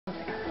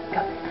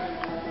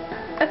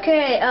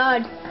Okay,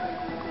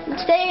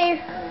 today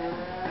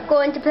I'm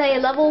going to play a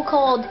level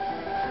called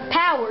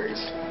Powers,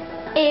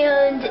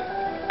 and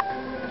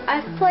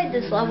I've played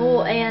this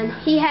level and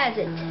he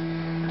hasn't.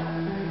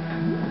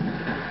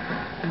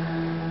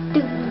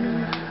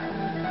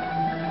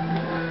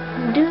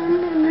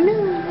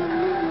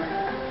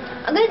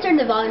 I'm gonna turn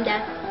the volume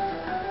down.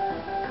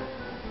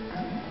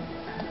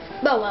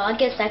 Oh well, I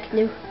guess I can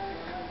do.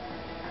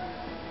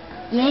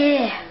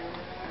 Yeah.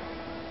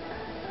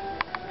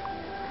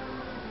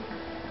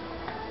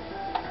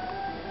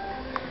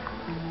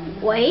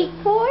 Wait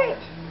for it.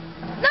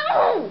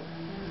 No!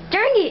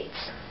 Dang it!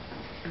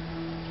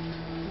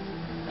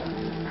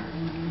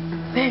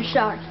 Man,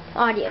 sorry,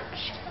 audience.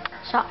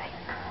 Sorry.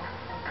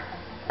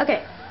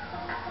 Okay.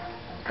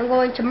 I'm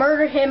going to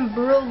murder him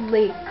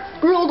brutally.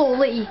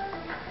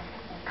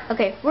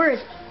 Okay, where is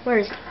he? Where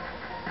is he?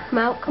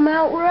 Come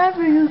out,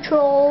 wherever you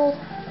troll.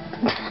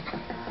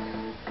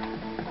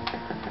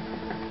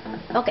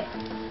 Okay,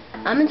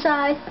 I'm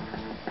inside.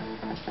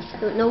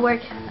 Don't know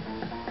where.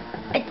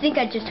 I think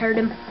I just heard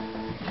him.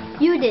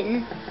 You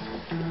didn't.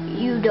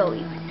 You don't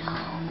even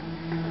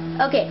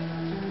know. Okay.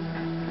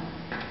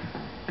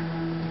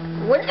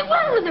 What's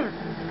wrong with him?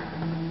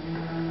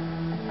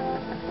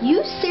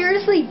 You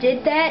seriously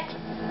did that?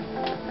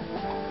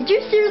 Did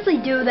you seriously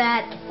do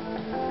that?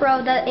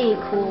 Bro, that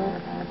ain't cool.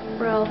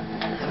 Bro.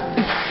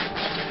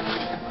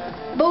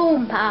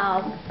 Boom,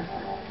 pow.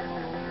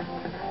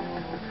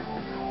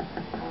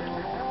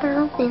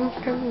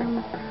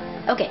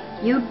 Okay,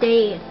 you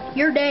dead.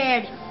 You're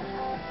dead.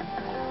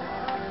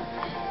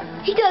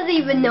 He doesn't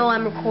even know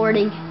I'm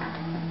recording.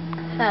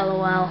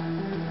 LOL.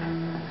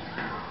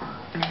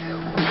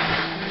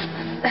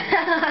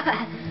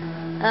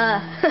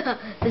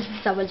 This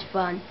is so much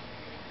fun.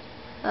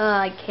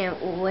 I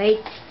can't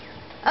wait.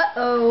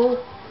 Uh-oh.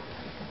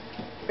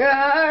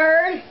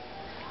 I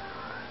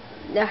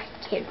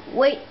can't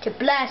wait to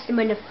blast him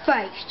in the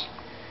face.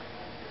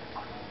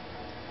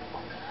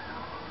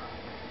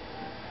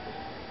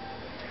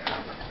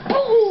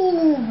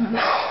 Boom!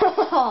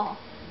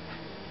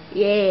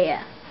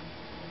 Yeah.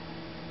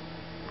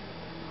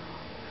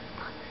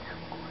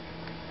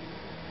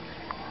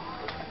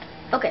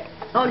 Okay.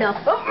 Oh no.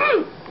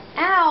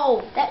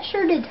 Ow! That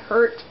sure did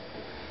hurt.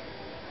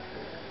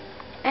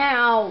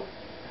 Ow.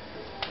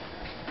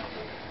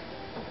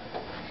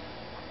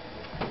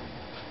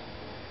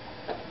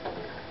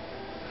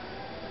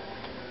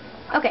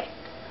 Okay.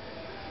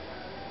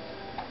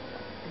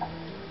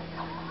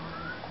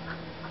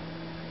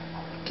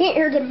 Can't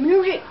hear the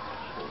music.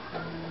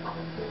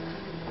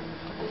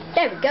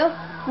 There we go.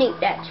 Neat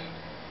that.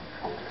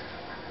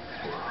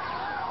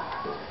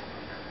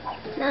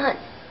 Not.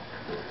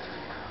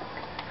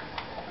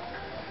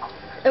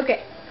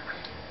 Okay.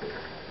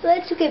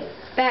 Let's get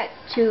back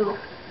to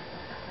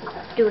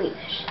doing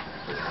this.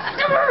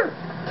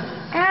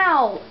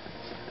 Ow!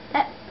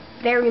 That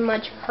very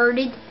much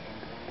hurted.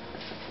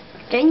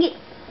 Dang it,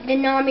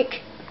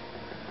 Denomic.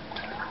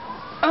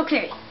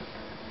 Okay.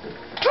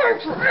 Time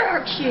for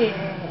action!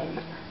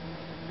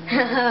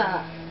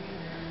 Haha.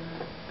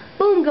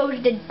 Boom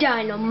goes the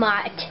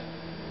dynamite.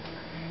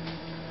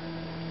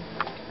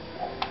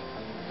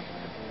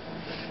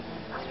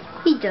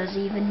 He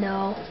doesn't even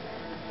know.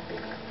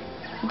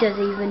 He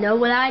doesn't even know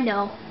what I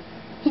know.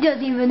 He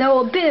doesn't even know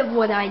a bit of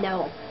what I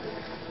know.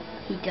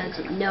 He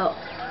doesn't know.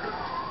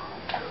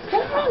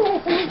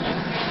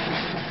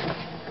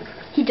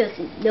 He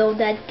doesn't know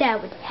that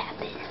that would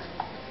happen.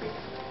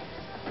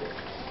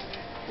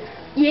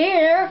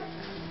 Yeah,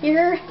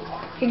 you're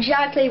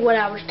exactly what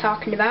I was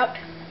talking about.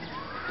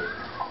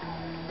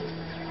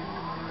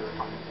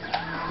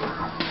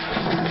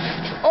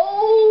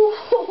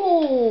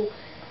 Oh,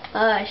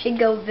 I should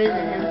go visit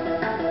him.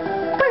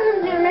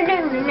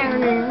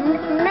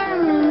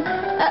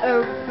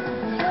 Uh-oh.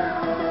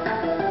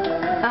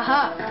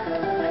 Aha.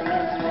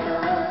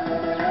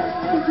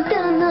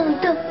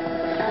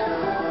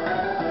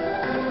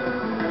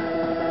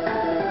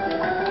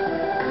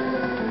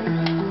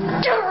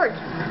 Darn!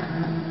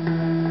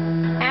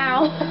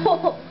 Ow.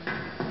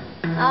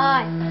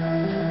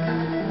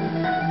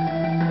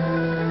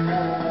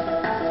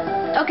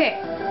 Okay.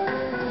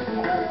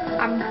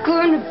 I'm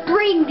gonna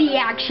bring the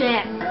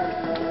action.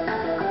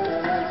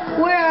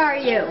 Where are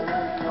you?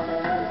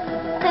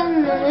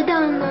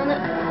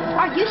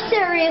 Are you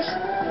serious?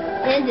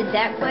 Ended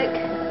that quick?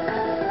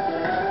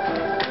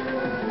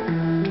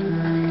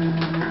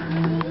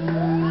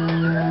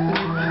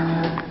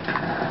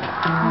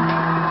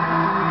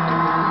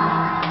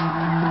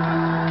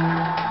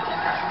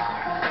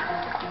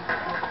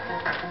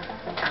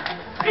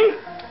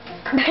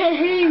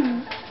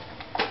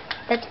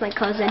 That's my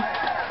cousin.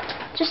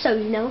 Just so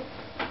you know.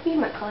 He's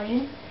my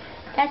cousin.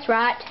 That's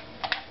right.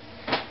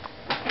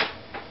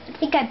 I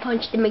think I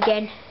punched him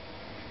again.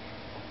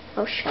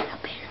 Oh, shut up.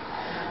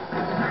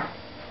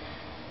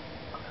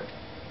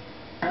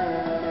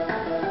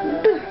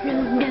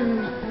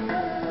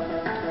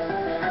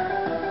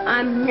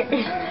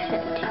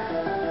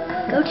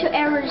 Go to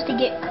errors to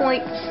get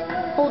points.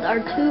 Hold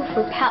R2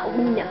 for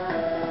Palina.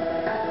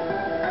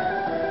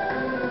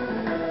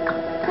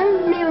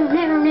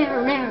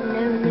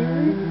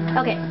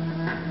 Okay,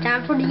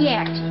 time for the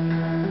action.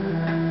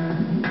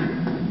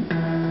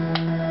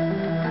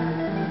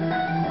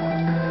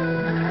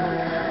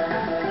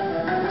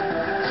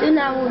 Soon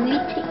I will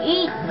need to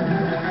eat.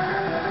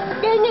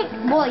 Dang it!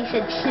 Well, he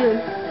said soon.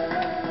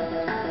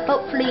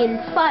 Hopefully in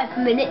 5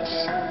 minutes.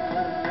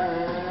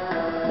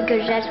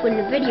 Because that's when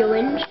the video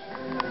ends.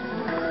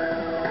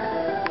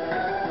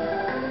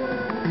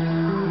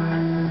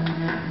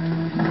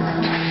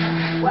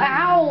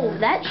 Wow,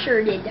 that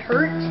sure did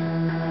hurt.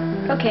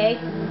 Okay,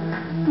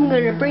 I'm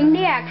gonna bring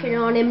the action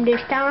on him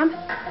this time.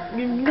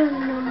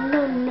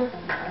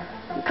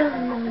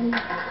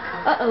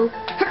 Uh-oh.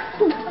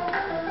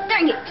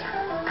 Dang it!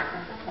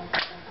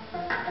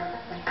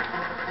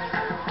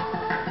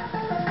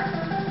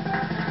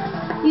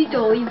 You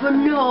don't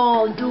even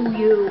know, do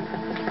you?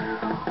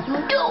 You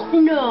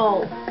don't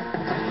know.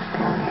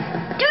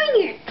 Dang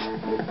it!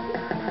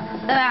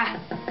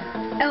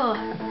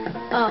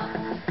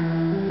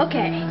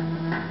 Okay.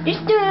 This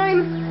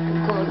time,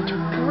 I'm going to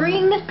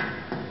bring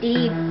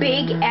the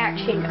big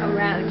action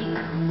around you.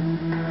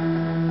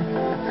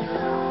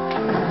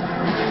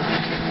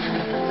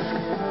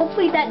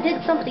 Hopefully that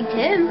did something to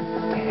him,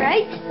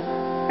 right?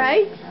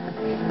 Right?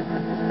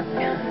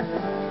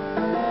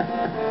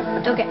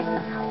 Okay.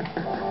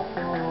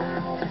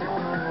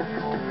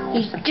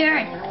 He's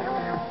dead.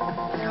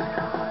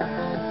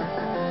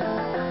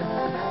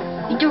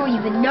 You don't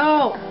even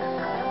know.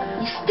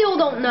 You still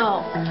don't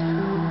know.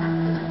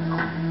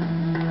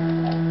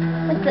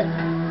 What's the...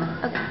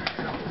 Okay.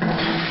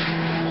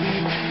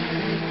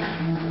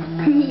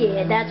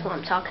 Yeah, that's what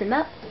I'm talking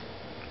about.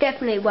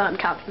 Definitely what I'm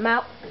talking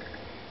about.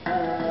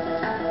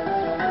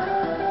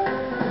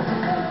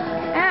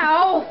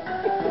 Ow!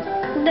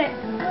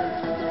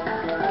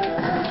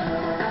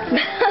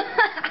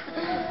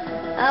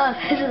 Oh,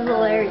 this is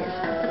hilarious.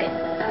 Okay.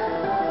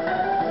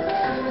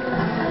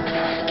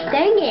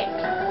 Dang it.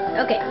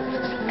 Okay,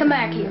 come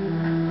back here.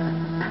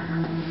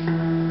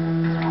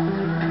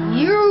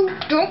 You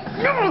don't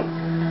know.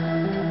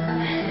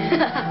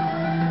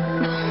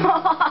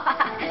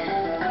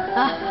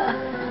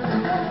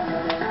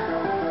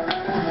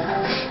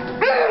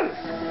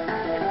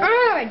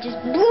 I just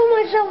blew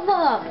myself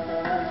up.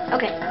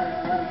 Okay.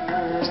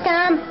 This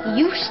time,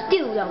 you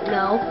still don't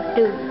know,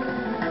 do you?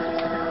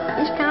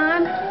 This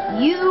time,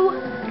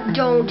 you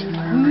don't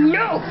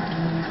know.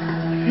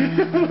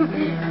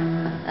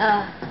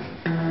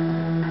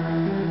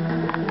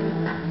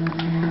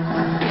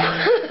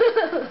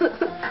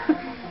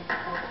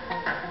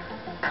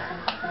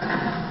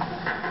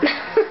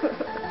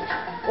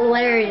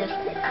 Hilarious.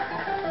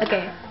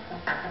 Okay.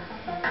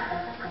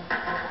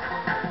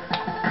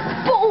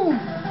 Boom!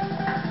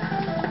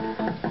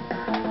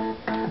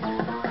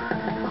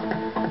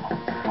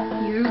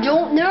 You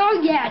don't know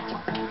yet.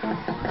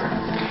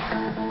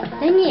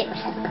 Dang it.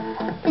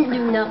 Didn't do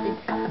nothing.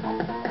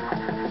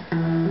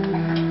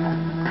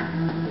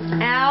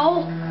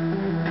 Ow.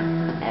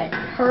 That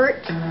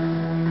hurt.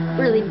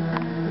 Really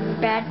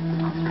bad.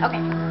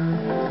 Okay.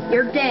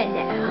 You're dead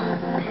now.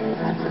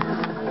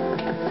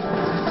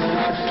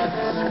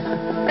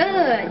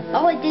 Good.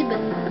 All I did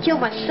was kill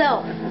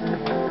myself.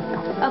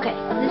 Okay.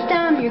 This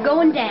time you're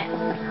going down.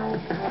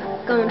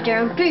 Going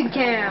down big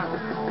town.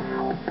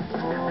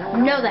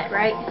 You know that,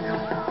 right?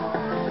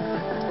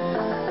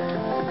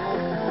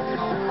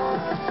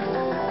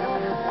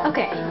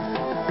 Okay,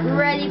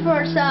 ready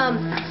for some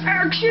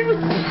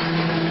action?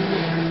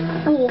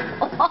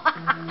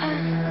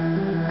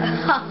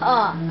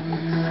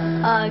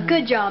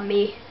 Good job,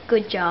 me.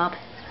 Good job.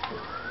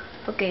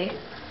 Okay,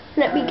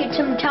 let me get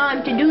some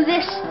time to do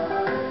this.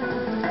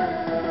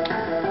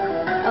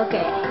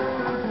 Okay.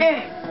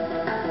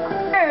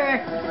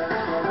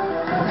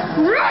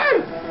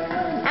 Run!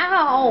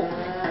 Ow!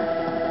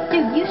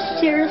 Dude, you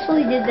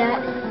seriously did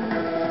that?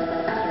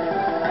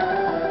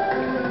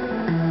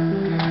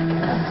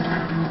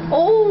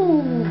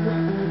 Oh!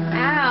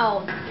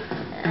 Ow!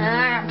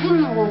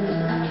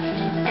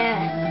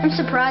 I'm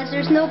surprised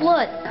there's no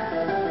blood.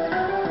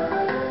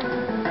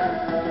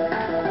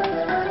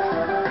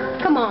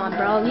 Come on,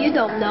 bro. You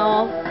don't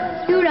know.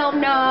 You don't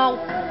know.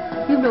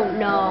 You don't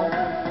know.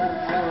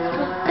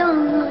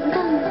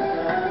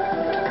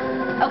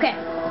 Okay.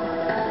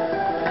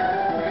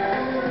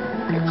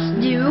 Let's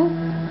do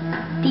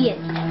the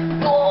end.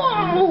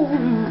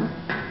 Boom!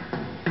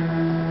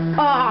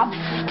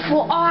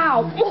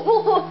 Ow!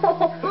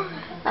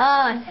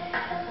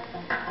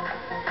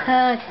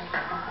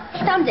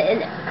 It's time to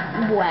end it.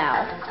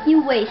 Wow.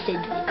 You wasted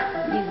it.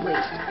 You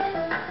wasted it.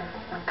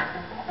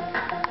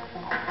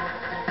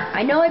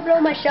 I know I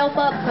blew myself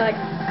up, but...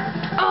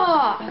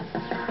 Oh,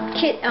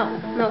 okay.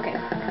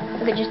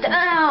 Okay, just...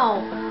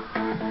 Ow!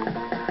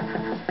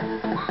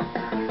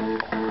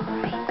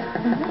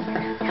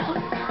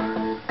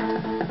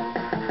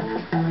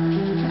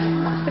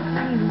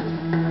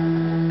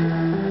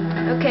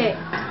 Okay.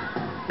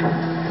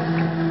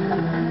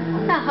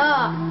 Haha.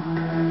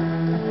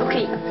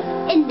 Okay,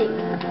 ending.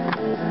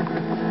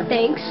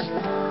 Thanks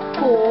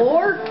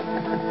for...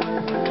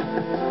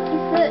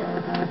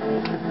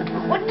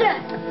 What the...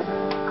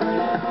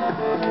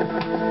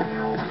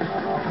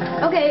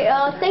 Okay,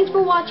 thanks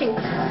for watching.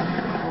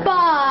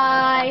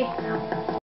 Bye.